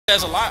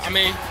says a lot. I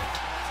mean,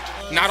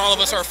 not all of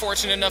us are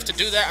fortunate enough to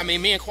do that. I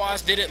mean, me and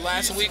Quaz did it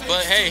last week,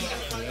 but hey,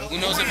 who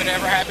knows if it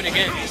ever happened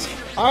again.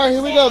 All right,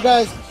 here we go,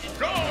 guys.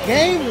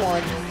 Game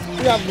 1.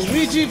 We have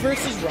Luigi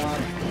versus Rob.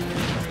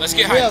 Let's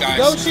get hyped, guys.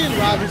 Yoshi and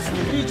Rob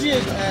versus Luigi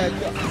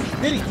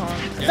and Diddy Kong.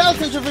 South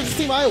Central versus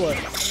Team Iowa.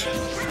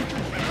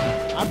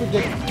 I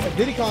predict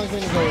Diddy Kong's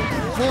going to go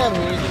ham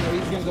here.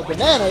 He's going to go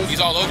bananas.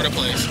 He's all over the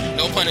place.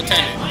 No pun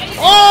intended.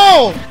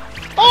 Oh!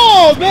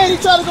 Oh, man, he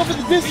tried to go for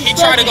the disrespect. He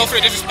tried to go for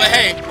the disrespect. But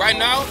hey, right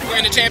now, we're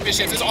in the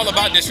championships. It's all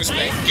about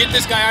disrespect. Get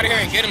this guy out of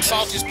here and get him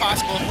salty as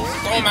possible.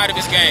 Throw him out of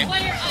his game.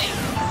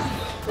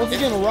 Once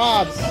again,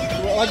 Rob.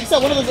 Like you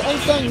said, one of those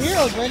unsung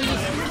heroes, man.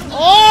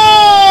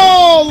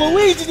 Oh!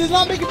 Luigi does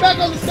not make it back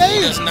on the stage.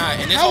 He does not.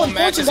 And this whole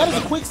match is that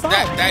is a quick stop.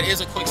 That is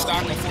a quick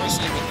stop,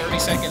 unfortunately, with 30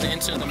 seconds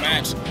into the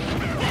match.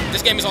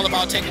 This game is all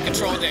about taking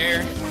control of the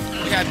air.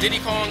 We have Diddy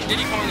Kong.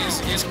 Diddy Kong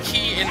is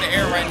key in the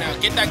air right now.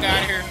 Get that guy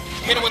out of here.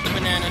 Hit him with the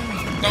banana.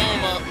 Throw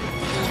him up.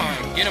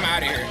 Get him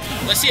out of here.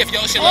 Let's see if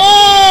Yoshi.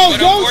 Oh,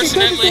 Yoshi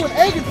turns into an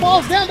egg and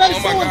falls down. That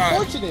is so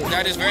unfortunate.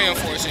 That is very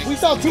unfortunate. We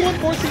saw 2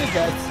 unfortunate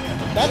deaths.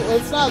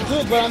 It's not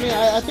good, but I mean,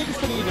 I think it's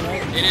pretty even,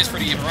 right? It is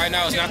pretty even. Right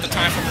now is not the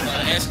time for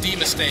SD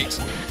mistakes.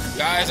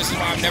 Guys, this is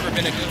why I've never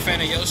been a good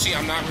fan of Yoshi.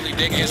 I'm not really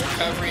digging his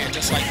recovery, and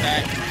just like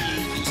that,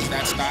 he loses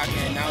that stock,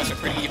 and now it's a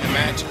pretty even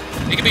match.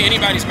 It could be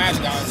anybody's match,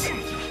 guys.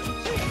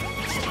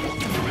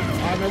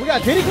 Alright, man, we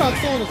got Diddy Kong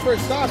still in his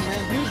first stop,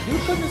 man. Dude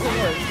putting this in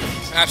work.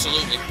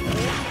 Absolutely.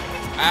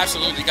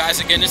 Absolutely, guys.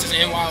 Again, this is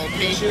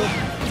NYOP,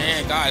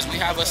 and guys, we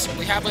have us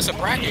a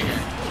bracket here.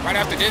 Right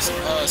after this,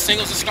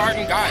 singles is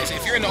starting, guys.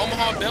 If you're in the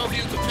Omaha,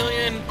 Bellevue,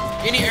 Papillion,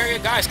 any area,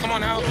 guys, come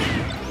on out.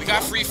 We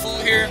got free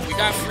food here. We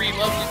got free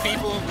lovely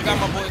people. We got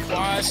my boy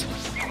Quaz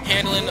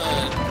handling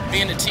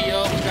being the TO.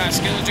 We got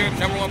Skillinger,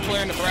 #1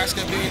 player in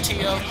Nebraska, being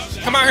TO.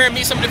 Come out here and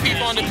meet some of the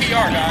people on the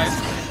PR, guys.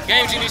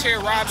 Game Genie's here,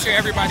 Rob's here,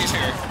 everybody's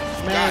here.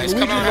 Man, guys,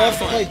 Luigi come on, loves have to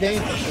fun. play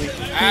dangerously.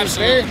 Absolutely. He's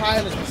very high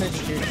on his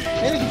percentage here.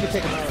 And he can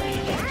take him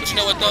out. But you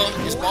know what though?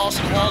 It's balls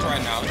to the walls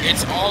right now.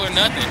 It's all or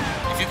nothing.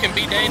 If you can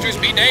be dangerous,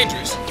 be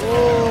dangerous.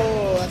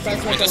 Oh, that's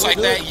nice. And just like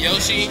that,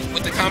 Yoshi,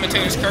 with the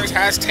commentator's curse,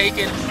 has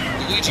taken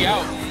Luigi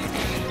out.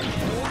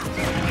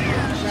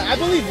 Now, I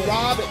believe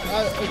Rob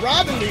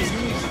and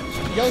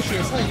Yoshi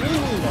are playing really,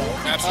 really well.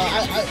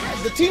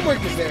 Absolutely. The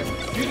teamwork is there.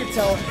 You can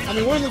tell. I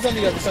mean, one of them's on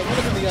the other side, one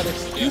of them on the other.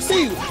 Yeah. You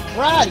see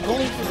Brad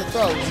going for the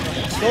throws.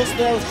 Those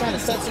throws trying to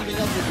set something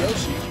up with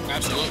Yoshi.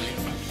 Absolutely.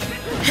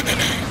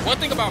 One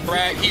thing about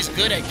Brad, he's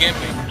good at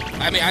gimping.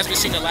 I mean, as we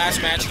seen the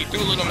last match, he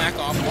threw a little Mac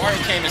off. Mario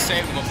came and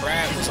saved him, but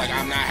Brad was like,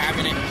 I'm not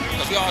having it.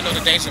 Because we all know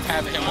the danger of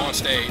having him on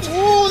stage.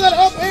 Ooh, that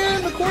up air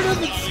in the corner of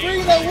the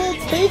screen, that will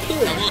take it.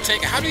 That will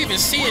take it. How do you even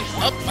see it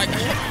up? Like,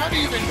 how do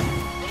you even...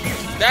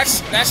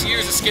 That's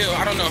years of skill.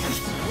 I don't know.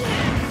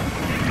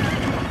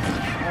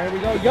 There we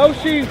go.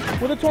 Yoshi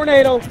with a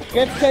tornado.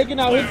 Gets taken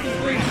out. Hits the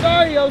screen.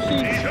 Sorry,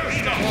 Yoshi.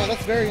 Man,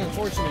 that's very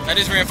unfortunate. That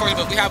is very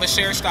unfortunate, but we have a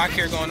share stock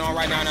here going on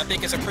right now, and I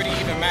think it's a pretty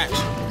even match.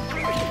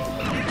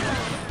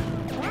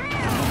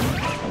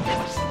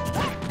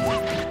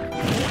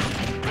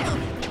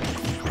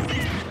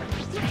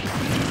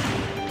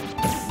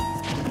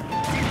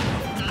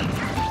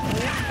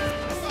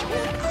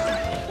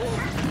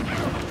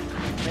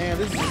 Man,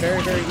 this is a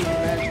very, very even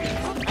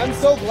match. I'm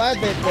so glad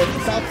that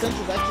South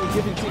Central is actually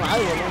giving Team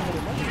Iowa a little bit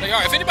of money. They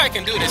are. If anybody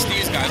can do it, it's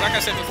these guys. Like I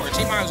said before,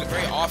 Team Iowa is a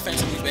great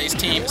offensively based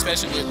team,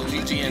 especially with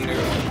Luigi and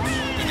their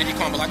Diddy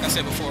Kong. But like I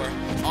said before,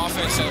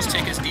 offense sells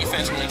tickets,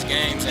 defense wins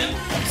games, and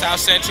South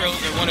Central,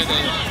 they're one of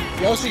the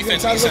Yoshi's going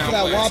to try to look for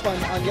that whop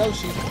on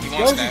Yoshi.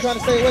 Yoshi's trying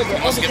to stay away,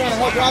 but also trying to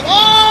help Rob.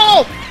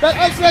 Oh! That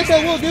up smash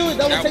that will do it.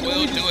 That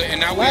will do it.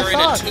 And now we're in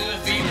a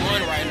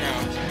 2v1 right now.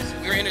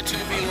 We're in a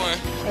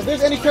 2v1. If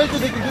there's any character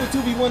that can do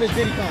a 2v1, it's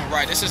Diddy Kong.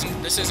 Right. This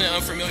isn't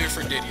unfamiliar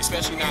for Diddy,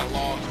 especially not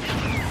long.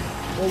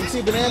 Well, we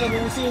see Banana,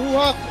 when we see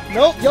Hoo-Ha.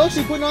 Nope,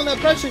 Yoshi putting on that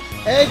pressure.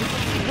 Egg.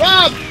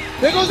 Rob!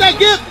 There goes that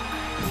gift!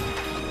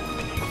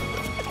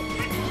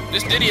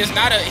 This Diddy is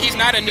he's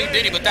not a new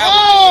Diddy, but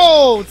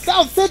that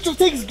South Central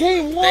takes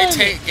game 1. They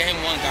take game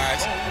 1,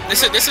 guys.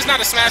 This is not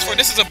a Smash 4,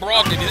 this is a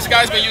Brawl Diddy. This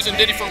guy's been using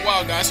Diddy for a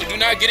while, guys, so do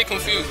not get it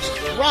confused.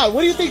 Rob,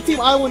 what do you think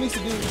Team Iowa needs to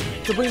do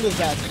to bring this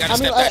back? They gotta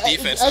step that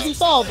defense as you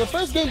saw, the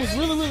first game was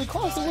really, really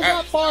close. It was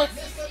not far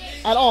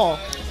at all.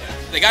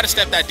 They got to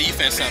step that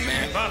defense up,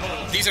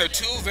 man. These are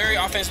two very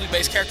offensively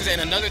based characters,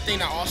 and another thing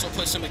that also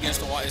puts them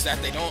against the wall is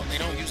that they don't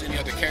use any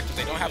other characters.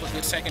 They don't have a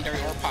good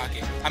secondary or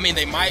pocket. I mean,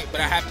 they might,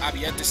 but I've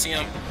yet to see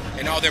them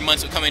in all their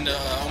months of coming to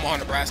Omaha,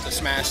 Nebraska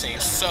Smash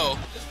scene. So,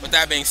 with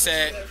that being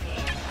said,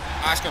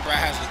 Oscar Brad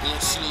has a good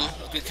slew,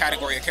 a good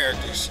category of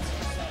characters.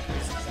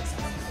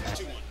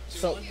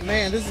 So,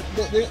 man,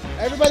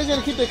 everybody's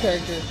gonna keep their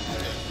character.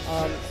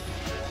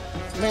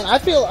 Man, I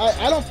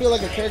don't feel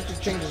like a character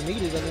change is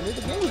needed. I mean,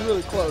 the game was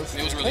really close.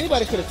 It was really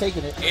Anybody could have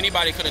taken it.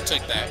 Anybody could have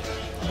took that.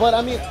 But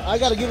I mean, I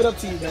gotta give it up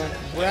to you, man.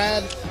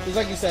 Brad, just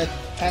like you said,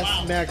 has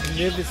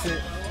magnificent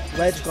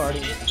ledge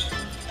guarding.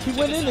 He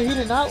went in there. He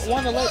did not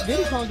want to let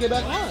Diddy Kong get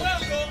back on.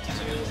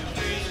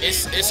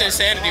 It's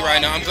insanity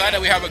right now. I'm glad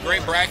that we have a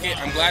great bracket.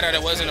 I'm glad that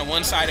it wasn't a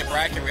one-sided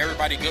bracket where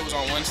everybody good was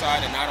on one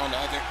side and not on the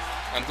other.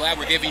 I'm glad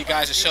we're giving you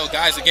guys a show.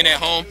 Guys, again at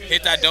home,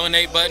 hit that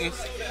donate button.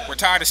 We're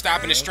tired of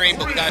stopping the stream,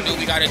 but we gotta do what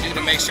we gotta do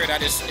to make sure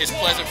that it's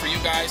pleasant for you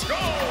guys.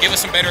 Give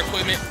us some better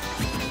equipment.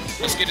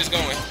 Let's get this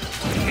going.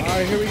 All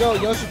right, here we go.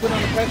 Yoshi put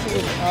on the pressure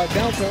with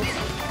down tilt.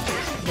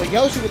 But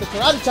Yoshi with the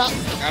karate chop.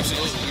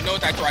 Absolutely. You know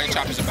what that karate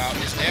chop is about.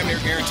 It's damn near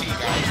guaranteed,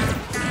 guys.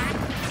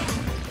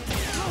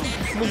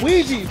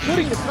 Luigi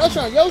putting the pressure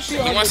on Yoshi.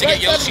 He wants to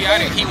get Yoshi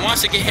out of it. He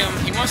wants to get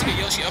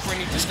Yoshi up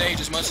underneath the stage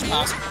as much as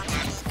possible.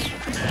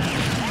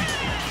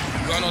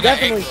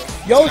 Definitely.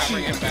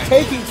 Yoshi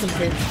taking some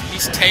hits.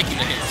 He's taking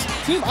the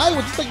hits. Team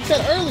Iowa, just like you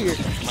said earlier.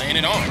 Laying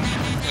it on.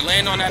 They're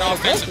laying on that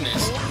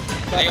offensiveness.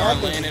 They are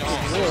laying it on.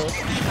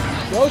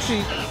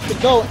 Yoshi could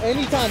go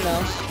anytime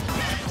now.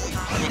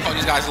 We call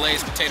these guys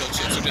Lay's potato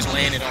chips. They're just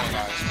laying it on,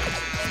 guys.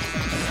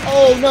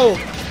 Oh, no.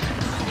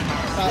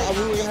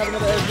 We were going to have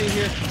another SD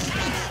here.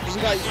 We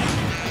got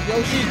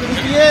Yoshi. Could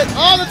it be it?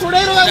 Oh, the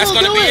tornado. That's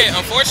going to be it.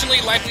 Unfortunately,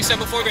 like we said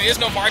before, there is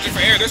no margin for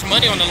error. There's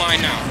money on the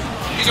line now.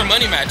 These are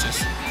money matches.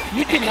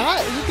 You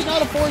cannot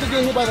afford to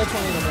get hit by that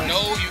tornado, man.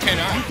 No, you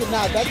cannot. You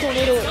cannot. That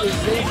tornado is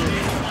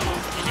dangerous.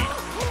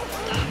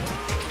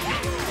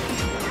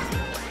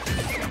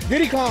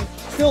 Diddy Kong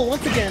still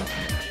once again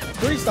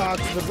 3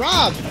 stocks, but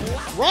Rob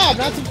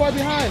not too far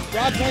behind.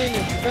 Rob playing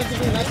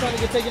defensively, not trying to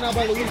get taken out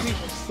by Luigi.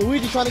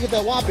 Luigi trying to get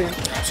that whop in.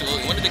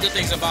 Absolutely. One of the good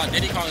things about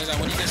Diddy Kong is that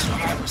when he gets to a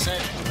high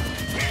percent,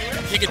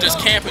 he can just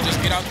camp and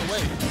just get out the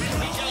way.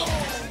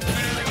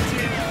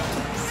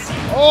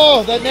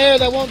 Oh, that nair,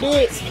 that won't do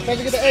it. Trying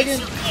to get the egg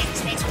in.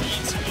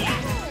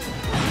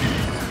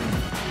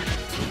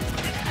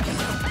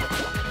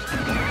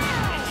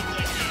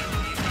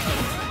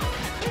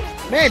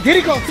 Man,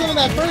 Diddy Kong still in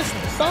that first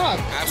stock.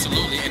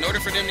 Absolutely. In order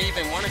for them to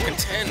even want to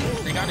contend,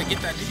 they got to get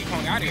that Diddy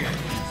Kong out of here.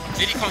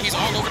 Diddy Kong, he's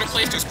all over the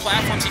place. There's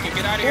platforms he can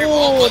get out of here.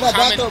 Oh, that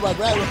back throw by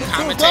Brad.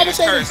 Commentator's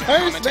curse.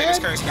 Commentator's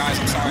curse, guys.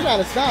 I'm sorry. You got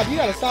to stop. You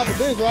got to stop with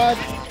this, Rod.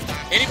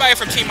 Anybody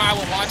from Team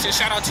Iowa watching,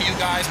 shout out to you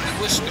guys.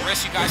 We wish the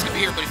rest of you guys could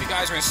be here, but if you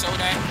guys are in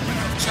Sodak,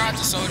 shout out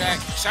to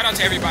Sodak. Shout out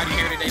to everybody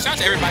here today. Shout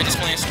out to everybody just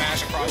playing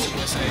Smash across the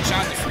USA.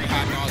 Shout out to Free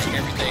Hot Dogs and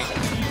everything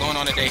going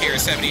on today here at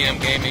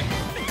 70M Gaming.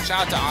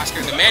 Shout out to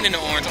Oscar, the man in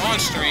the orange, on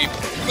stream.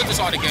 Put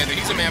this all together.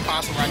 He's a man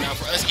possible right now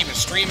for us even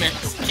streaming,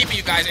 keeping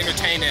you guys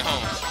entertained at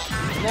home.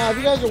 Now, if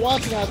you guys are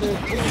watching out there,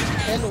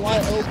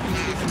 NYOP,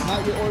 this is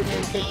not your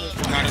ordinary fitness.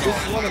 Not at all. This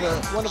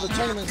is one of the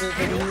tournaments that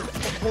we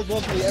hold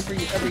locally every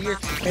year,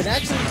 and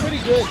actually pretty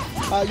good.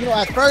 You know,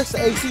 at first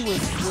the AC was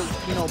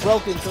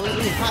broken, so it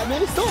was hot.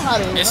 Man, it's still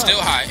hot. It's still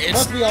hot. It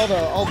must be all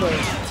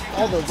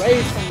the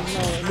rays from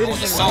emitted from the rain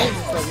and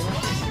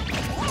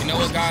stuff. You know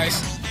what, guys?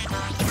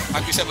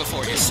 Like we said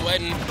before, it's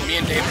sweating.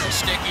 Me and David are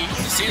sticky.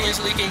 The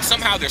ceiling's leaking.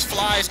 Somehow there's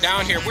flies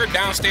down here. We're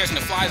downstairs and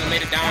the flies have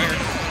made it down here.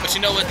 But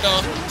you know what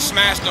though?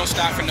 Smash don't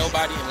stop for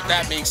nobody. And with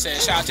that being said,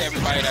 shout out to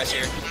everybody that's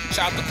here.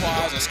 Shout out to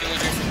Quaz and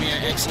Skillinger for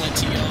being excellent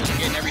TOs and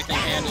getting everything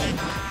handled.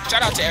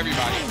 Shout out to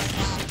everybody.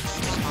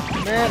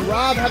 Man,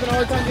 Rob having a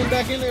hard time getting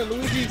back in there.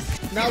 Luigi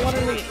not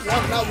wanting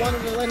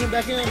to let him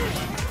back in.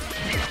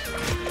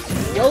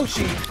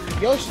 Yoshi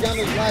down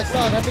to his last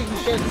stock. I think he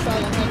shared the stock.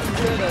 I'm not too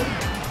sure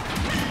though.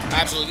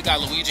 Absolutely, we got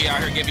Luigi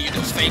out here giving you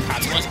those fake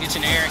hots. He wants to get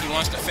you in the air, he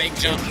wants to fake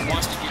jump, he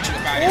wants to get you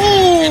up out of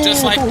here. And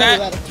just like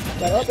that,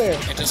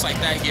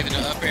 giving the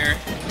up air.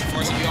 Of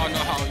course, you all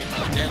know how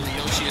deadly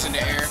Yoshi is in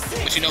the air.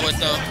 But you know what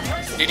though?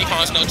 Diddy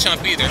Kong's no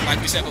chump either. Like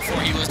we said before,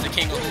 he was the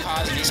king of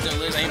hoo-has and he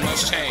still is. Ain't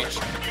much change.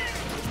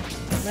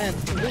 Man,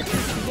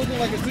 it's looking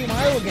like a Team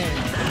Iowa game.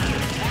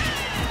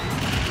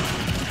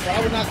 So I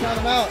would not count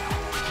him out.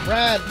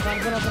 Brad trying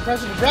to put on some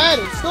pressure. Brad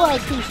still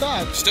has 2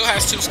 stocks. Still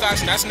has 2 stocks,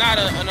 and that's not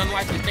an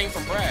unlikely thing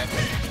from Brad.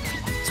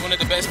 He's one of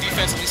the best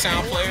defensively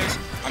sound players.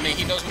 I mean,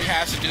 he knows what he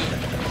has to do.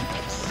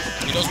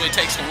 He knows what it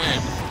takes to win.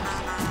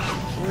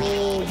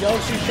 Ooh,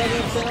 Yoshi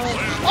struggling to on.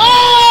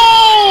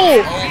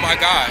 Oh! Oh my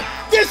God!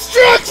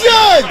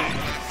 Destruction!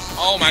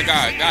 Oh my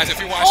God, guys! If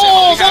you're watching,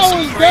 we have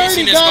some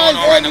craziness going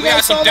on right now. We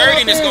got some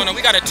dirtiness going on.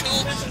 We got a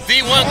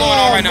 2v1 going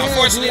on right now.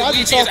 Unfortunately,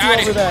 Luigi is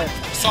out of here.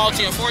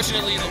 Salty.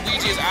 Unfortunately,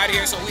 Luigi is out of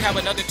here, so we have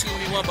another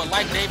 2v1. But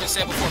like David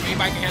said before, if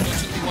anybody can handle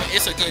 2v1,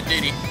 it's a good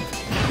Diddy.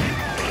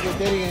 Good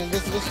Diddy, and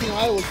this Team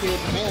Iowa kid,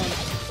 man,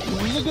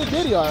 he's a good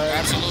Diddy, all right.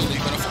 Absolutely,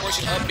 but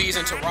unfortunately, up B's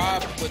into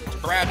Rob, with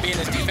Brad being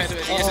as defensive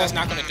as he is, that's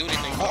not going to do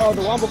anything.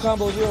 The wombo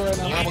combo is real right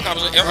now.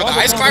 Are the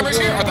ice climbers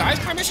here? Are the ice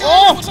climbers here?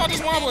 Oh! What's all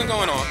this wobbling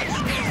going on?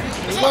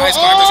 There's no ice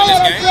climbers in this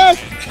game.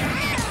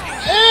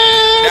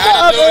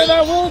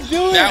 That will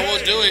do it. That will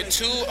do it.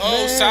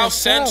 2-0 South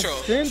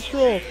Central.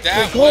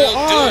 That will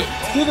do it.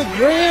 To the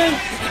grand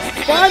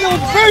finals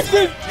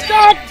versus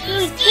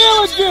Dr.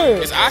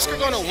 Skillinger. Is Oscar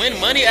going to win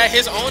money at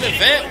his own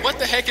event? What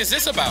the heck is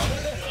this about?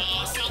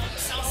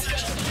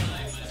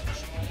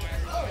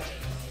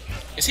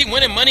 Is he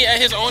winning money at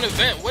his own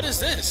event? What is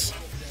this?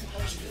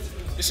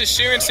 This is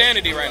sheer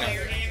insanity right now.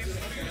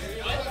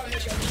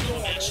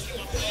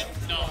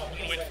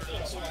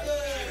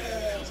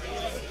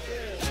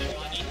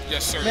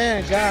 Yes, sir.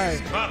 Man,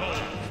 guys.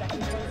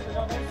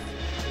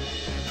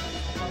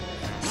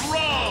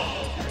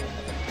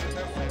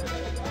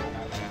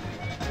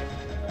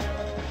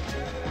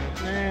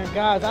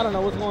 Guys, I don't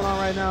know what's going on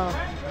right now.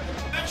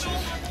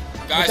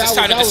 Guys, it's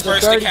time to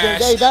disperse the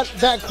cash. Hey,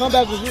 that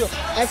comeback was real.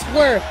 I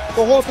swear,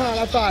 the whole time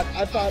I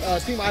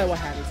thought Team Iowa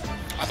had it.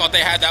 I thought they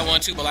had that one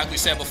too, but like we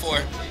said before,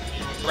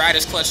 Brad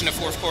is clutching the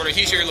fourth quarter.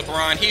 He's your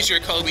LeBron. He's your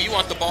Kobe. You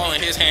want the ball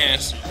in his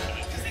hands.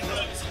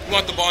 You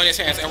want the ball in his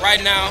hands. And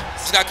right now,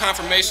 just got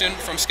confirmation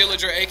from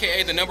Skillinger,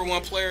 a.k.a. the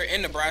 #1 player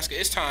in Nebraska.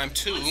 It's time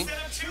to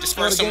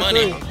disperse some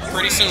money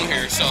pretty soon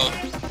here. So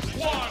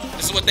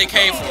this is what they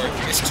came for.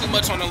 It's too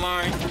much on the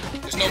line.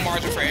 There's no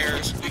margin for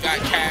errors. We got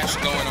cash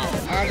going on.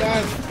 All right,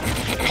 guys.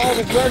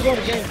 We're going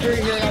to game 3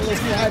 here. I was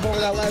too hype over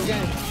that last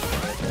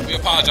game. We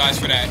apologize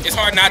for that. It's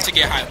hard not to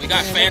get hype. We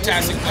got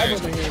fantastic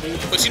players.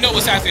 But you know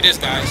what's after this,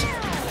 guys?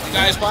 You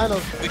guys,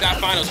 we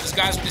got finals. This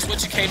is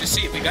what you came to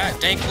see. We got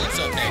Dank Boots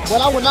up next. But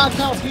I would not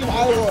count Team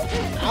Iowa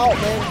out,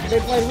 man. They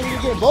played really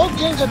good. Both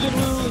games have been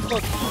really, really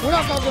close. We're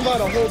not talking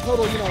about a whole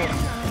total,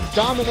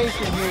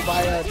 domination here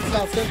by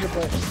South Central,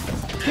 but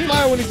Team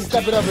Iowa needs to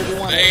step it up if they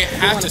want. They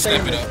have to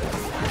step it up.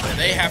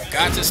 They have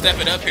got to step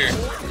it up here.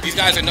 These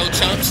guys are no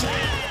chumps.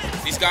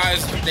 These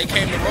guys, they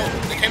came to roll.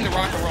 They came to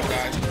rock and roll,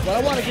 guys. But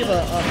I want to give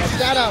a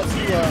shout out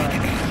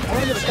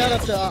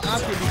to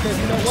Oscar because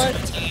you know what?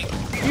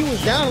 He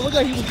was down. It looked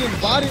like he was getting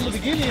bodied in the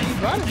beginning, and he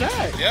brought it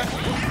back. Yeah.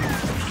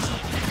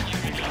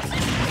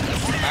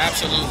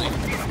 Absolutely.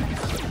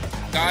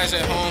 Guys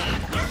at home,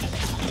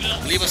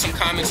 leave us some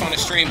comments on the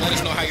stream. Let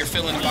us know how you're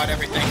feeling about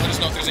everything. Let us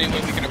know if there's any way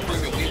we can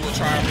improve it. We will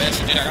try our best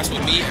to do that. That's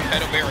what me and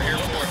Pedo Bear are here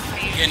for.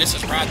 Again, this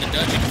is Rod the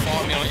Dutch. You can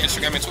follow me on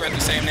Instagram and Twitter at the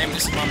same name.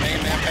 This is my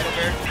main man, Pedo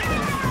Bear.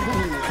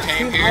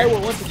 Came here. Iowa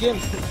once again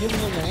giving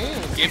them the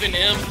hands. Giving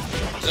them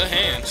the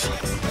hands.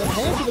 The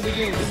hands at the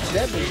beginning was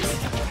deadly.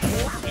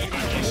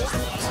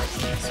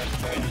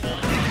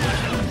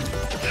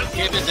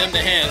 Giving them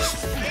the hands.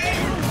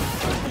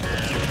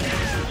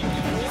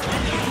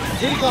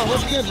 Diddy-Kong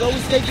once again is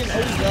always keeping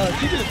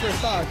the first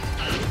stock.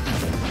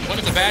 One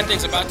of the bad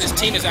things about this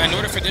team is that in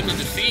order for them to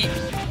defeat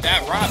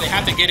that Rob, they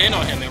have to get in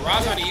on him. And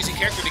Rob's not an easy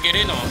character to get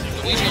in on.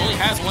 Luigi only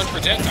has one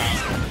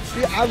projectile.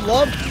 See, I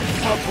love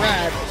how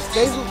Brad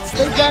stays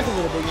back a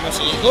little bit.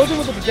 Absolutely. Goes in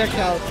with the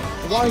projectile.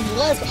 While he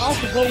lets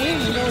Oscar go in,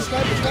 and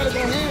try to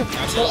go in.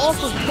 But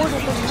also supports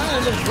him from behind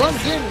and just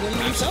runs in when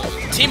he needs help.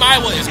 Team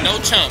Iowa is no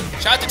chump.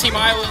 Shout out to Team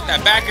Iowa.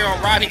 That back air on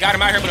Rod, he got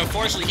him out here, but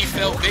unfortunately he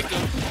fell victim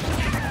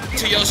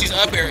to Yoshi's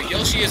up air.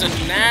 Yoshi is a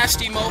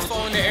nasty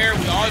mofo in the air.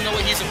 We all know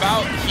what he's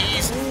about.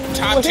 He's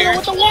top tier.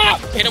 Hit him with the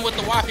wop. Hit him with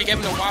the wop. He gave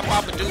him the wop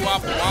wop a doo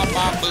wop a wop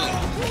wop boom.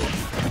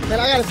 Man,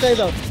 I gotta say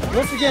though,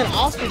 once again,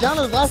 Oscar down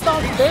to his last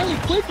stop fairly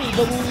quickly,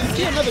 but when we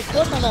see another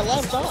clip on that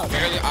last stop.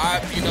 Fairly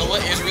odd. You know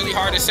what? It's really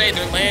hard to say.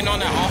 They're laying on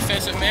that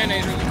offensive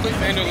mayonnaise really quick,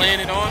 man. They're laying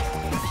it on.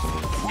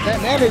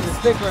 That mayonnaise is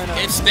thick right now.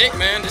 It's thick,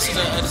 man. This is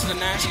a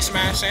nasty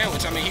smash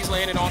sandwich. I mean, he's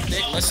laying it on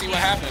thick. Let's see what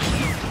happens.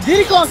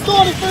 Diddy Kong still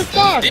on his first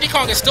stock. Diddy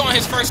Kong is still on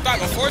his first stock.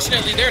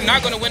 Unfortunately, they're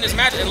not going to win this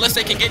match unless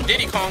they can get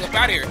Diddy Kong up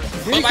out of here.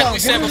 But like we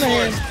said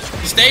before,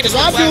 stages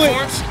with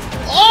platforms.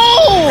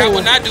 Oh! That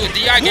would not do it.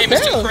 DI game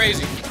is too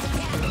crazy.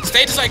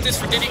 Stages like this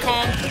for Diddy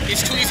Kong,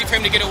 it's too easy for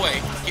him to get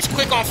away. He's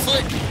quick on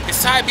foot. His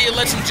side B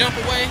lets him jump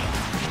away.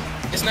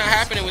 It's not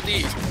happening with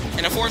these.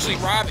 And unfortunately,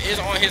 Rob is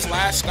on his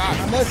last stop.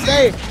 I must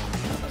say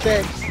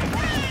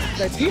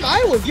that Team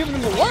Iowa is giving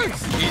them the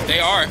works. They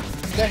are.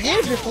 Their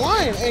hands are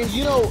flying, and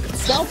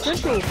South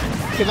Central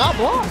cannot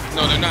block.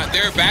 No, they're not.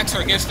 Their backs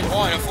are against the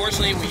wall, and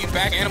unfortunately, when you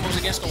back animals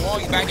against the wall,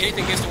 you back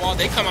anything against the wall,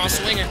 they come out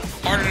swinging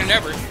harder than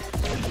ever.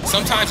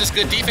 Sometimes it's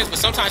good defense, but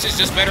sometimes it's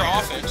just better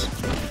offense.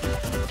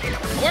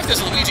 I wonder if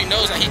this Luigi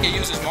knows that he can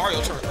use his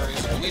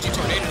Luigi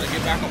Tornado to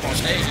get back up on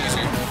stage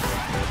easier.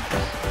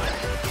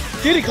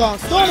 Diddy Kong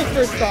still on his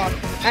first stop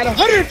at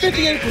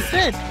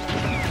 158%.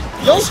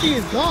 Yoshi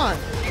is gone.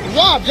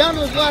 Rob down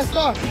to his last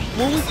stop.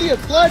 When we see a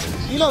clutch,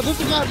 this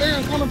is not very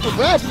uncommon for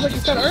Brad, just like you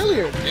said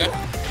earlier. Yeah.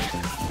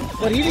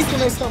 But he needs to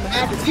make something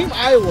happen. Team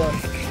Iowa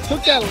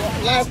took that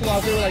last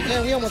loss. They were like,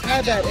 man, we almost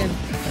had that, and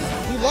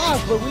we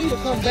lost, but we need to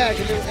come back.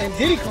 And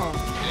Diddy Kong.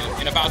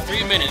 In about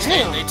 3 minutes,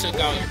 they took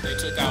out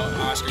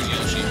Oscar's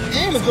Yoshi.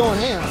 Ham is going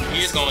ham.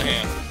 He is going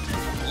ham.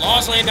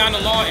 Law's laying down the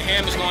law, and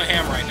Ham is going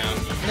ham right now.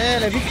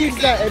 Man, if he keeps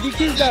that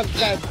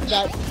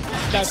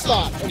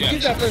stop, if he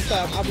keeps that first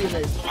stop, I'll be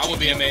amazed. I would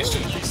be amazed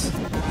too.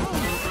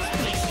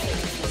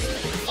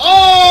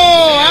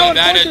 Oh,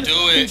 that'll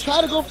do it. He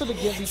tried to go for the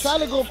gift. He tried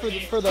to go for the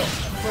face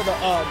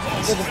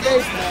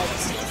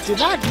match. Did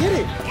not get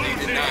it.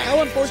 They did not. How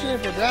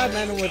unfortunate for Brad,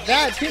 man. And with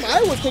that, Team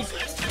Iowa takes.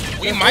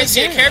 We might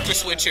see a character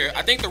switch here.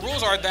 I think the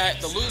rules are that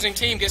the losing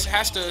team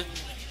has to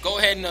go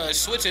ahead and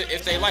switch it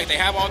if they like. They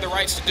have all the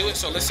rights to do it,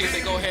 so let's see if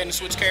they go ahead and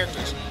switch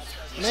characters.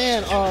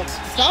 Man,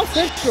 South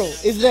Central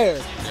is there.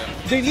 Yeah.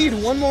 They need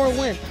one more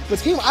win, but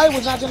Team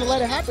Iowa's not going to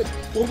let it happen.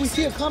 When we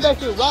see a comeback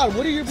here, Rod,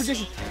 what are your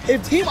predictions?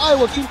 If Team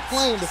Iowa keeps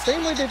playing the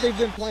same way that they've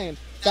been playing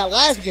that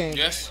last game,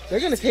 they're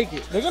going to take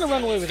it. They're going to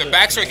run away with it. Their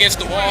backs are against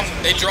the wall.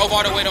 They drove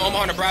all the way to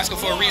Omaha, Nebraska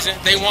for a reason.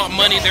 They want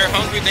money. They're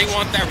hungry. They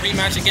want that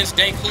rematch against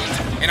Dank Boots,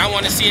 and I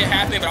want to see it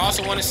happen, but I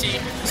also want to see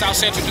South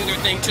Central do their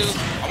thing too.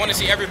 I want to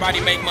see everybody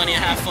make money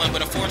and have fun,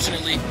 but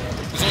unfortunately,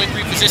 there's only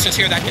 3 positions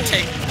here that can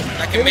take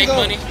that Here can we make go.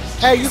 money.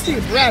 Hey, you see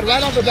Brad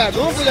right off the bat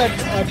going for that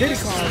Diddy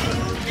Kong.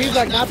 He's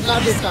like, not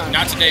this time.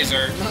 Not today,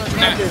 sir.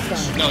 Not this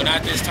time. No,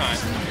 not this time.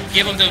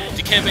 Give him the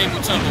Dikembe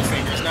Mutombo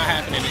fingers. Not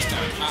happening this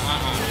time.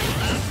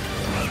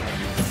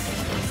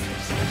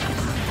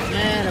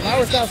 Man, if I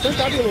were South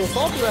Central, I'd be a little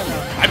salty right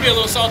now. I'd be a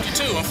little salty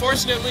too.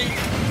 Unfortunately,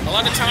 a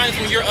lot of times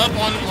when you're up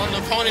on the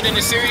opponent in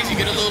the series, you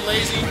get a little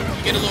lazy,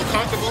 you get a little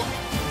comfortable,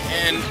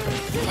 and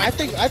I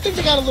think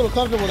they got a little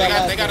comfortable that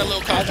last they got a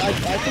little comfortable.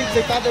 I think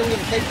they thought they were going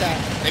to take that.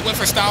 They went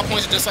for style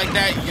points just like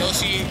that.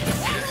 Yoshi,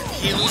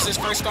 he loses his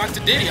first stock to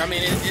Diddy. I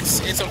mean,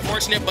 it's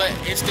unfortunate, but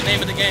it's the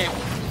name of the game.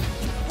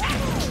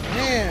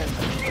 Man,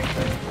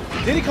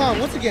 Diddy Kong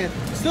once again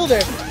still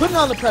there, putting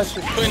on the pressure,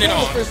 Putting it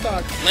on. First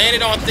stock.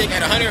 Landed on thick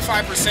at 105%.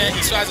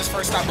 He still has his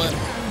first stop, but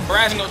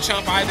Brad's no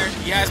chump either.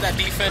 He has that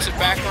defensive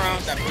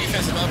background, that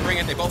defensive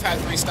upbringing. They both have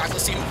 3 stock.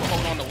 Let's see who can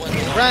hold on to what.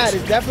 Brad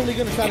is definitely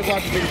going to try to go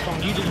after Diddy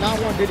Kong. He does not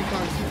want Diddy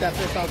Kong to keep that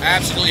first stock.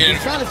 Absolutely.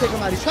 He's trying to take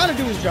him out. He's trying to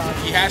do his job.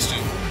 He has to.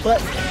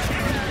 But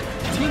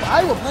Team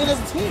Iowa playing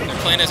as a team. They're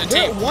playing as a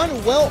They're team. one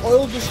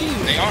well-oiled machine.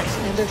 They are.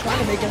 And they're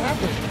trying to make it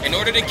happen. In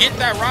order to get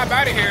that Rob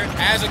out of here,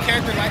 as a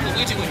character like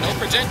Luigi with no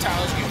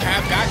projectiles, you have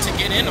got to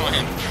get in on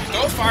him.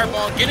 Throw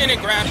fireball, get in and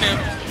grab him,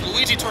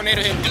 Luigi tornado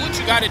him, do what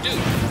you got to do.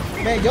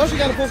 Man, Yoshi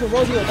got to pull some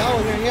Rosie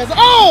O'Donnell here, and he has.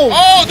 Oh!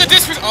 Oh, the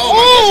disrespect! Oh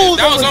my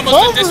goodness, that was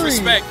almost a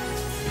disrespect.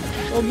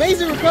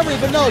 Amazing recovery,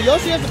 but no,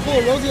 Yoshi has to pull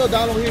a Rosie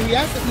O'Donnell here. He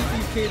has to eat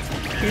these kids.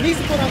 He needs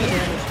to put on the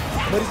damage,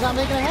 but he's not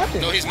making it happen.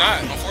 No, he's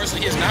not.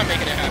 Unfortunately, he is not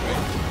making it happen.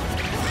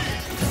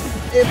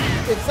 If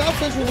South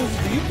Central loses,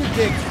 do you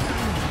predict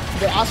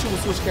that Oscar will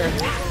switch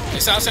characters?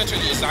 If South Central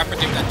loses, I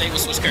predict that they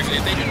will switch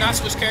characters. If they do not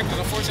switch characters,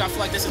 unfortunately, I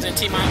feel like this is in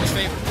Team Iowa's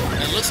favor.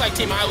 And it looks like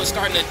Team Iowa is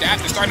starting to adapt.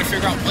 They're starting to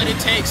figure out what it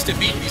takes to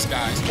beat these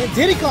guys. And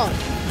Diddy Kong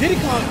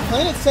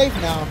playing it safe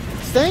now,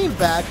 staying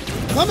back,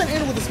 coming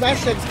in with the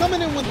smash checks,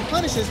 coming in with the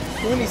punishes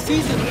when he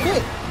sees it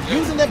fit,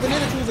 using that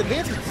banana to his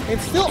advantage,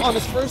 and still on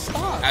his first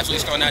stop. Actually,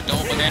 he's throwing that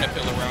double banana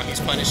peel around. He's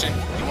punishing.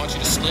 He wants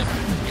you to slip.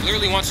 He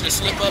literally wants you to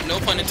slip up, no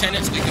pun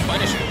intended, so we can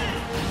punish you.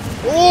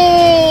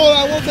 Oh,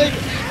 that will take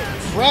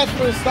Brad's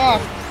first stock.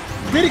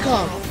 Diddy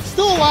Kong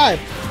still alive.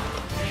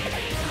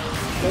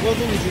 There goes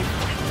Luigi.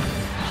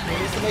 He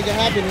needs to make it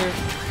happen here.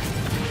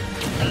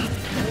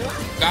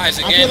 Guys,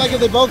 again, I feel like if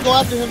they both go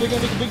after him, they're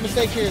gonna make a big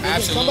mistake here.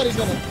 Absolutely. Somebody's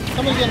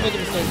gonna make a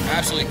mistake.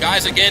 Absolutely.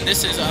 Guys, again,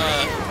 this is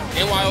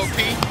NYOP,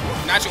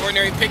 not your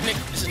ordinary picnic.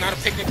 This is not a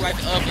picnic like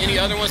of any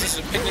other ones. This is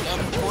a picnic of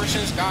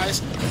proportions,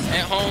 guys.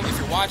 At home, if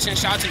you're watching,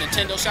 shout out to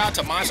Nintendo, shout out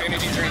to Monster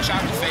Energy Drink,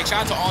 shout out to Fake,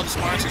 shout out to all the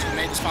sponsors who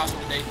made this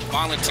possible today,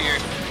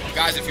 volunteered.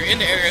 Guys, if you're in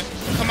the area,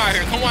 come out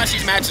here, come watch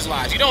these matches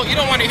live. You don't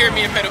want to hear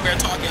me and Pedal Bear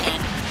talk at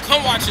home.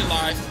 Come watch it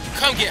live.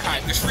 Come get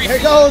hyped. There's free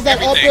food. Here goes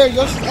that everything. up there.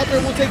 Yoshi's up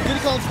there will take Diddy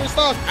Kong's first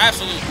stock.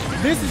 Absolutely.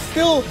 This is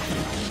still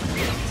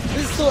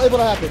able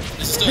to happen.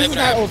 This is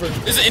not over.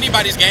 This is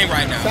anybody's game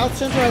right now. South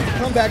Central has to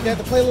come back. They have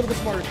to play a little bit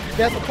smarter.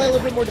 They have to play a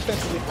little bit more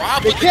defensively.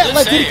 Rob They with the can't good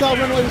let Diddy save. Kong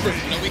run away with this.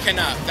 No, we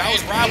cannot. That was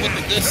Rob with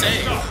the good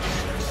save.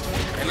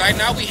 And right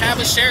now we have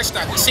a share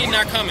stock. We seen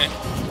that coming.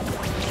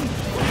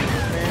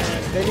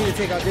 Man, they need to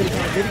take out Diddy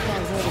Kong. Diddy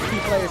Kong is one of the key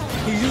players.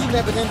 He's using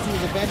that banana to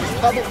his advantage.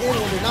 Bubble in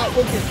when they're not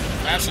looking.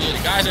 Absolutely.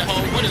 Guys at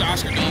home, what is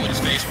Oscar doing with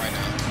his face right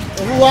now?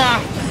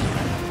 Wow.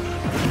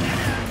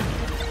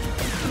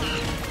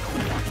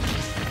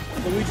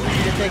 Luigi needs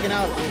to get taken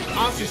out.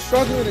 Oscar's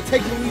struggling to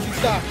take Luigi's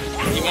stock.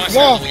 He wants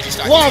that Luigi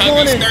stock. Wow, He's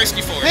going in.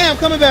 thirsty for it. Hey, I'm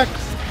coming back.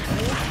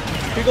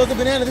 Here goes the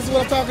banana. This is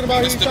what I'm talking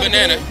about. It's the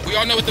banana. We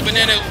all know what the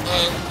banana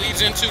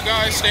leads into,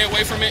 guys. Stay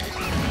away from it.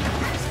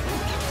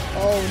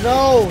 Oh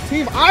no,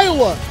 Team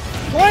Iowa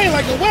playing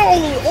like a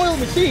well-oiled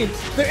machine.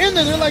 They're in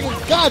there. They're like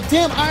a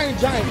goddamn Iron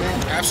Giant,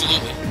 man.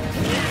 Absolutely.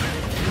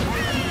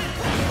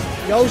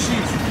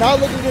 Yoshi's not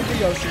looking good for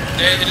Yoshi.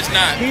 It is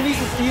not. He needs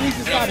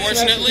to stop.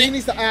 Unfortunately, He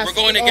needs to ask. we're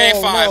going to game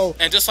 5, no.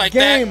 and just like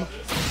Game. that.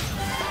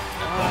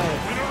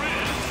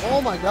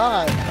 Oh my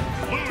God. I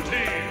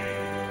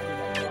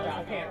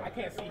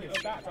can't see his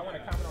stats. I want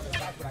to comment on his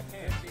stats, but I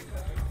can't.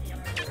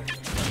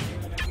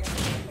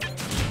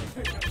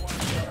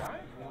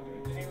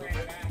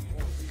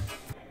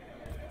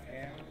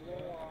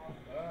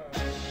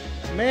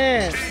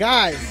 Man,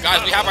 guys,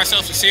 we have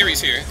ourselves a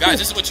series here. Guys,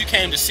 this is what you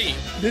came to see.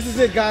 this is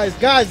it, guys.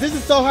 Guys, this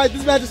is so hype.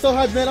 This match is so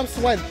hype, man. I'm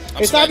sweating.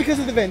 It's not because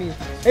of the venue.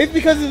 It's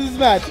because of this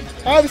match.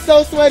 I'm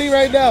so sweaty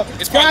right now.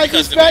 It's probably Guys,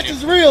 because this of the match venue.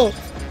 is real.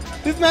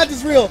 This match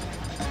is real.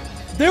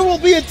 There will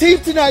be a team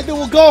tonight that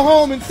will go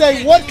home and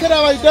say, what could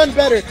I have done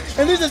better?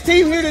 And there's a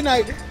team here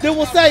tonight that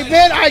will say,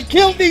 man, I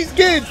killed these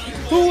kids.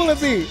 Who will it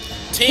be?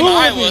 Team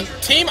Iowa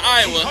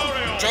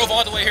drove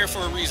all the way here for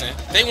a reason.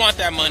 They want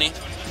that money.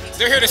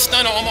 They're here to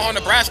stun on Omaha,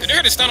 Nebraska. They're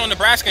here to stun on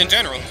Nebraska in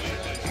general.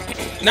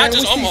 Not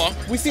just Omaha.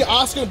 We see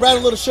Oscar and Brad a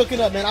little shooken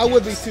up, man. I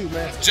would be too,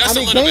 man. Just I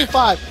mean, a little game bit.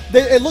 5.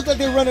 It looked like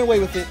they were running away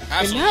with it.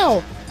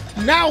 Absolutely.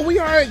 And now we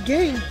are at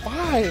game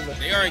 5.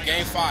 They are in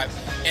game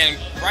 5. And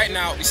right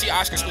now, we see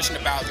Oscar switching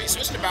to Bowser. He's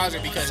switching to Bowser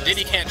because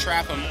Diddy can't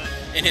trap him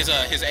in his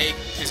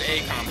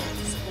A combo.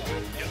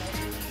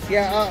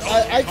 Yeah,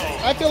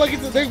 I feel like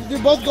they're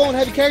both going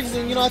heavy characters,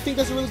 and I think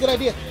that's a really good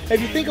idea. If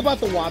you think about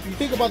the WAP, you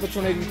think about the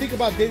Tornado, you think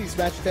about Diddy's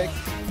smash attack,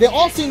 they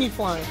all see me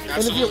flying. Absolutely.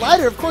 And if you're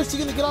lighter, of course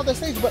you're gonna get off that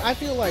stage. But I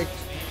feel like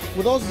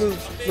with those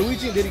moves,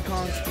 Luigi and Diddy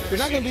Kong, they're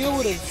not gonna be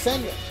able to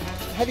send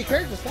heavy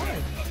characters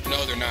flying.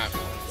 No, they're not.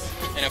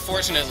 And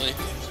unfortunately,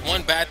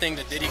 one bad thing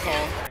that Diddy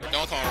Kong, or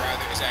Donkey Kong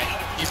rather, is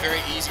that he's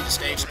very easy to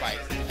stage spike.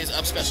 His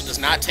up special does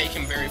not take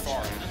him very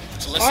far.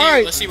 So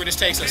let's see where this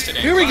takes us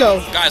today. Here we go.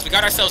 Guys, we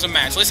got ourselves a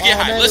match. Let's get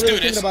hyped. Man, Let's they're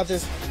really do this. Thinking about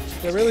this.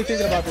 They're really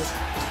thinking about this.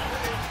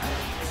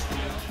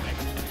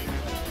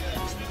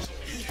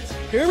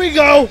 Here we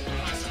go.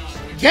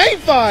 Game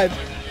 5.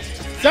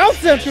 South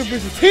Central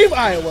versus Team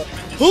Iowa.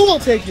 Who will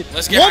take it?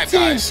 Let's get one hyped, team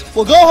guys.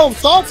 will go home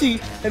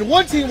salty, and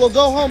one team will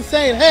go home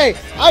saying, hey,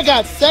 I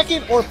got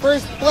second or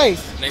first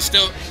place. And they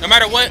still, no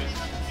matter what,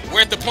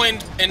 we're at the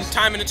point in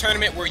time in the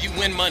tournament where you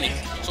win money.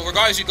 So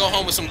regardless, you go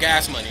home with some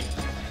gas money.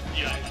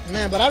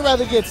 Man, but I'd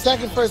rather get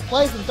second, first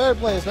place than third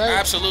place, right?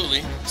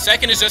 Absolutely.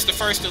 Second is just the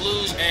first to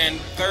lose, and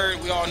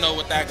third, we all know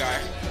what that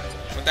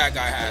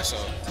guy has. So.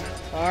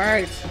 All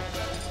right.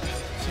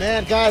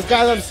 Man, guys,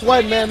 I'm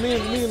sweating, man. Me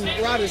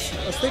and Rod is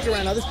thinking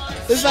right now.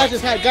 This match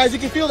is hot. Guys, you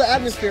can feel the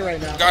atmosphere right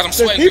now. Guys, I'm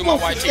sweating through my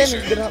white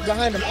standing t-shirt.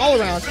 behind them all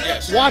around,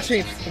 Yes.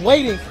 watching,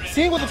 waiting,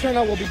 seeing what the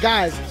turnout will be.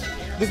 Guys,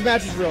 this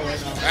match is real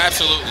right now.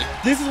 Absolutely.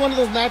 This is one of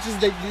those matches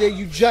that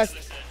you just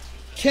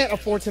can't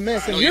afford to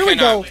miss. And No, here you we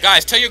cannot. go.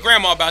 Guys, tell your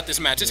grandma about this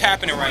match. It's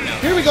happening right now.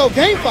 Here we go.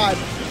 Game 5,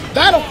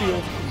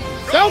 Battlefield,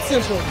 South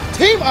Central,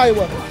 Team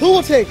Iowa. Who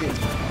will take it?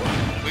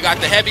 We got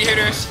the heavy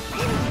hitters.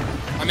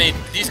 I mean,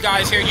 these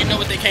guys here, you know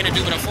what they can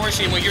do, but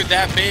unfortunately, when you're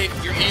that big,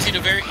 you're very easy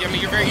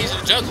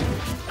to juggle.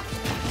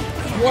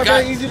 You are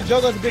very easy to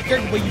juggle as a big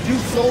character, but you do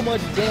so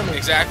much damage.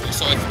 Exactly.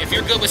 So if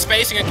you're good with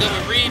spacing and good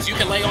with reads, you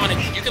can lay on it.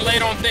 You can lay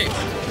it on thick.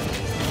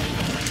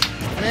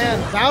 Man,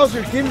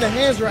 Bowser getting the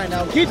hands right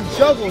now, getting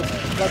juggled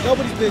like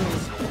nobody's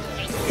business.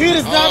 He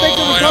does not make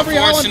the recovery.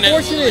 How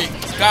unfortunate!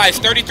 Guys,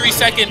 33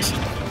 seconds.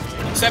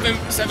 7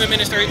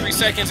 minutes 33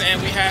 seconds,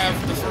 and we have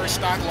the first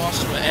stock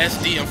loss to an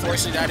SD.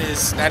 Unfortunately, that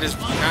is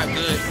not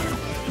good.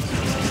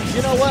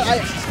 You know what?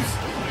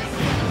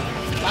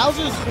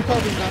 Bowser's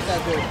recovery is not that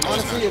good.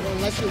 Honestly,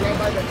 unless you're right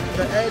by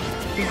the edge,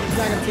 he's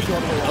not gonna take you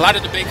all the way. A lot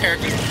of the big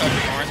characters'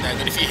 recovery aren't that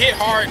good. If you hit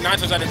hard, 9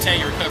 times out of 10,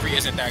 your recovery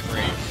isn't that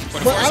great.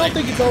 But I don't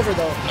think it's over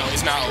though. No,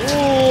 it's not over.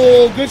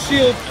 Oh, good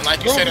shield. And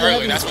like you said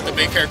earlier, that's what the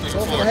big characters are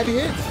Go for. for the heavy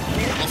hits.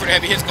 Go for the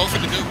heavy hits. Go for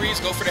the good reads.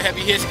 Go for the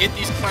heavy hits. Get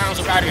these clowns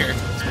up out of here.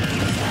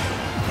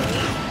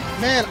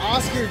 Man,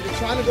 Oscar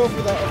trying to go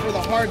for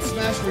the hard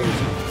smash reads.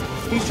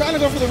 He's trying to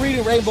go for the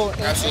reading rainbow, and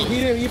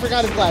Absolutely. he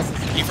forgot his glasses.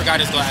 He forgot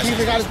his glasses. He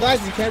forgot his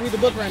glasses. He can't read the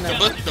book right now.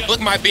 The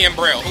book might be in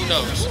Braille. Who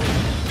knows?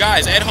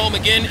 Guys, at home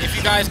again. If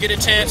you guys get a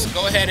chance,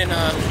 go ahead and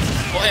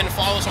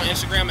follow us on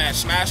Instagram at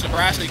Smash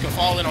Nebraska. You can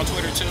follow it on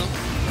Twitter too.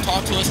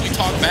 Talk to us. We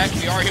talk back.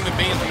 We are human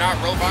beings. We're not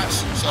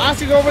robots. So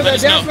Oscar go over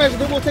that down smash,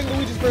 then we'll take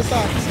Luigi's first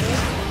off.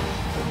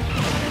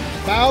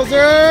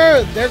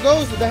 Bowser! There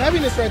goes the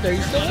heaviness right there.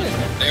 He's still in.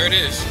 There it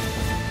is.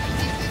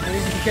 He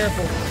needs to be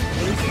careful.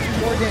 He needs to do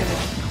more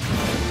damage.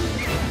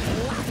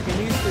 He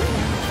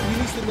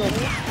needs to milk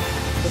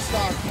the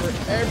stock for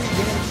every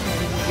damage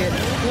he can get.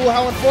 Ooh,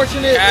 how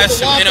unfortunate.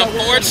 And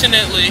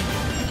unfortunately,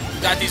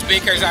 got these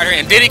big characters out here,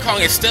 and Diddy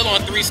Kong is still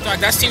on 3 stock.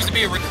 That seems to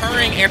be a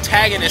recurring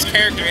antagonist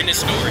character in this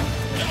story.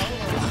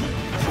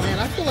 Man,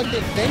 I feel like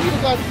they need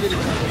to go after Diddy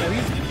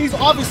Kong. He's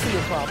obviously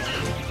a problem.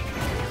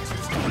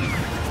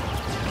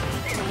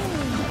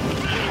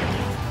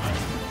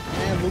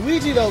 And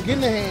Luigi, though,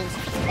 getting the hands.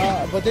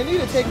 But they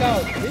need to take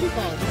out Diddy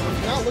Kong.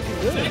 He's not looking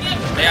good.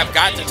 They have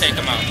got to take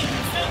him out.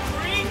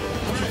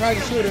 I'm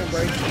surprised the shooter didn't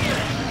break.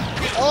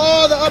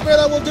 Oh, the up air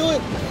that will do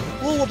it.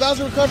 Ooh, will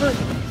Bowser recover?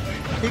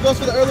 He goes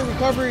for the early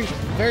recovery.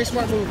 Very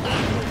smart move.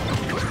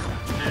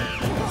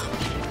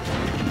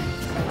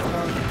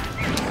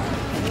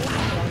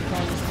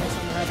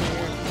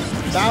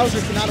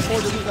 Bowser cannot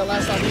afford to lose that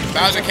last stop.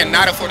 Bowser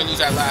cannot afford to lose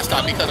that last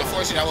stop because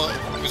unfortunately that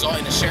will result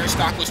in a share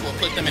stock, which will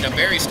put them in a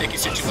very sticky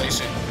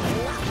situation.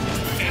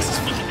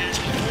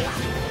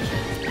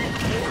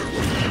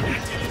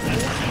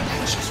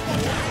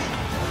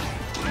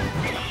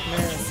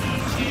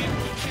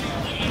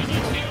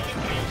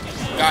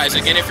 Guys,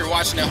 again, if you're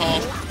watching at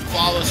home,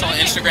 follow us on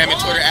Instagram and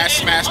Twitter at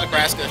Smash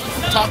Nebraska.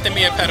 Talk to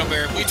me and Pedal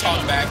Bear. We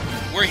talk back.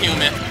 We're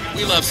human.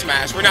 We love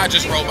Smash. We're not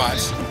just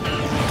robots.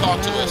 Talk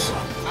to us.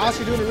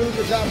 Oscar doing a really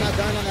good job not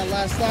dying on that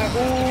last stop.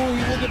 Ooh,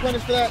 you will get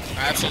punished for that.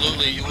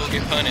 Absolutely, you will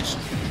get punished.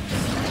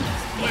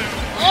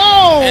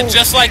 Oh! And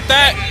just like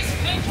that,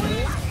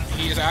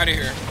 he is out of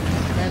here.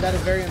 Man, that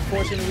is very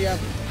unfortunate. We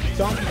have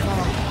Donkey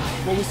Kong.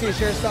 Will we see a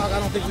share stock? I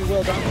don't think we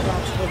will. Donkey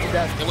Kong's supposed to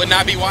death. It would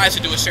not be wise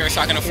to do a share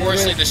stock, and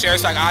unfortunately, the share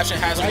stock option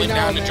hasn't went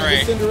down the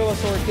drain. The Cinderella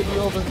sword could be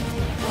over.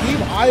 Team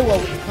Iowa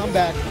with the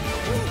comeback.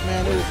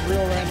 Man, it is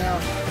real right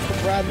now.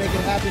 Could Brad make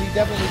it happen? He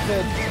definitely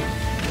could.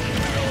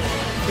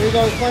 Here he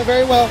goes, playing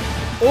very well.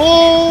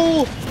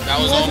 Oh!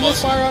 That was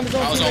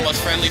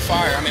almost friendly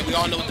fire. I mean, we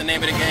all know what the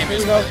name of the game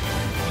is. Here we go.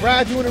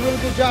 Brad doing a really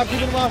good job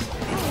keeping him off.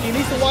 He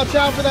needs to watch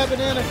out for that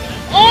banana.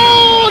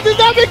 Oh, does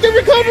that make the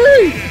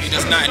recovery? He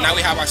does not. And now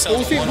we have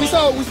ourselves. We see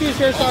a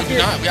share stop here.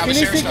 We have a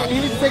share stop. He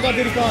needs to take out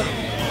Diddy Kong.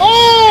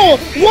 Oh,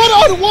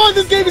 1-on-1.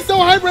 This game is so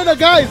hype right now,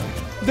 guys.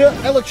 The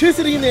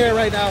electricity in the air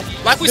right now.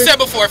 Like we said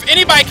before, if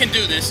anybody can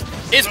do this,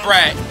 it's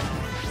Brad.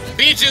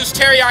 B-Juice,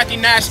 Teriyaki,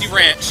 Nasty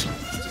Ranch.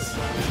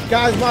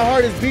 Guys, my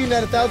heart is beating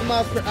at 1,000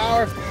 miles per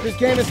hour. This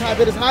game is hot.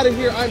 It is hot in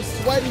here. I'm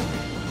sweating.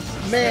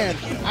 Man,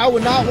 I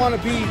would not want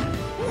to be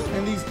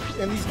in these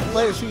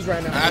players' shoes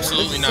right now.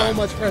 Absolutely not. So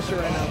much pressure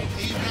right now.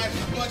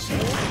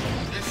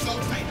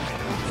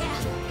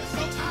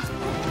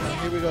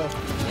 Here we go.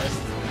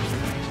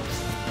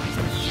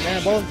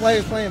 Man, both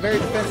players playing very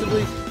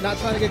defensively, not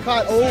trying to get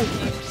caught. Oh,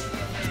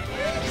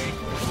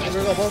 here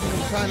we go. Both of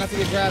them trying not to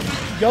get grabbed.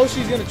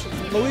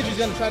 Luigi's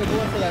gonna try to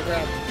go in for that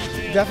grab.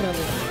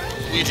 Definitely.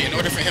 Luigi, in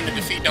order for him to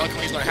defeat Duncan,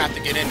 he's gonna have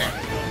to get in there.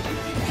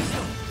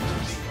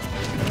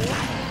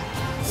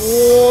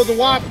 Oh, the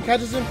whop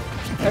catches him.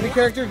 Heavy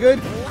character,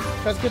 good.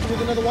 Tries to catch him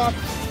with another whop.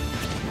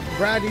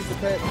 Brad needs to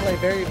play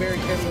very, very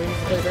carefully. He needs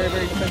to play very,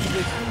 very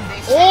defensively.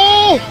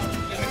 Oh!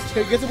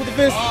 Okay, gets him with the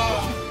fist.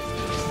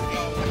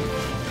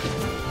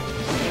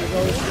 There we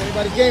go. This is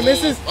anybody's game.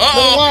 Misses.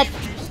 Little whop.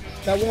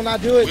 That will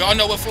not do it. We all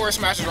know what Forest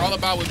Smashers are all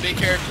about with big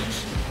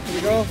characters. Here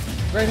we go.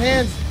 Great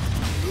hands.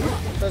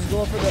 Tries to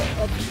go for the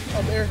up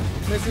air.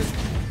 Misses.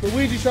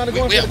 Luigi trying to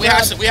go in for the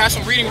grab. We have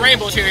some reading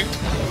rainbows here.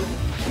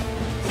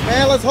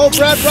 Man, let's hope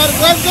Brad brought his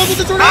glasses. Goes with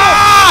the tornado.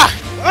 Ah!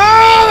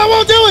 That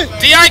won't do it.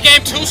 DI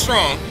game too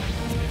strong.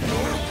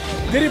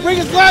 Did he bring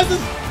his glasses?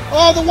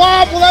 Oh, the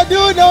whop. Will that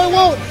do it? No, it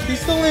won't. He's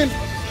still in.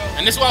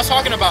 And this is what I was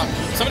talking about.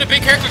 Some of the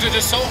big characters are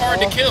just so hard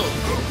to kill.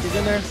 He's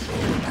in there.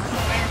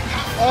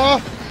 Oh,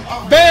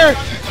 Bear.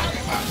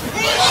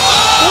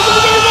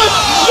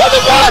 What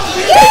the fuck?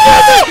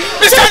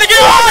 He's trying to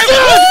get high.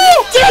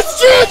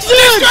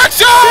 Destruction!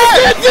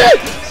 Destruction!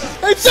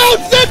 And South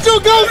Central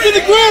goes to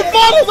the grand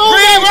finals. Oh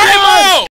my God!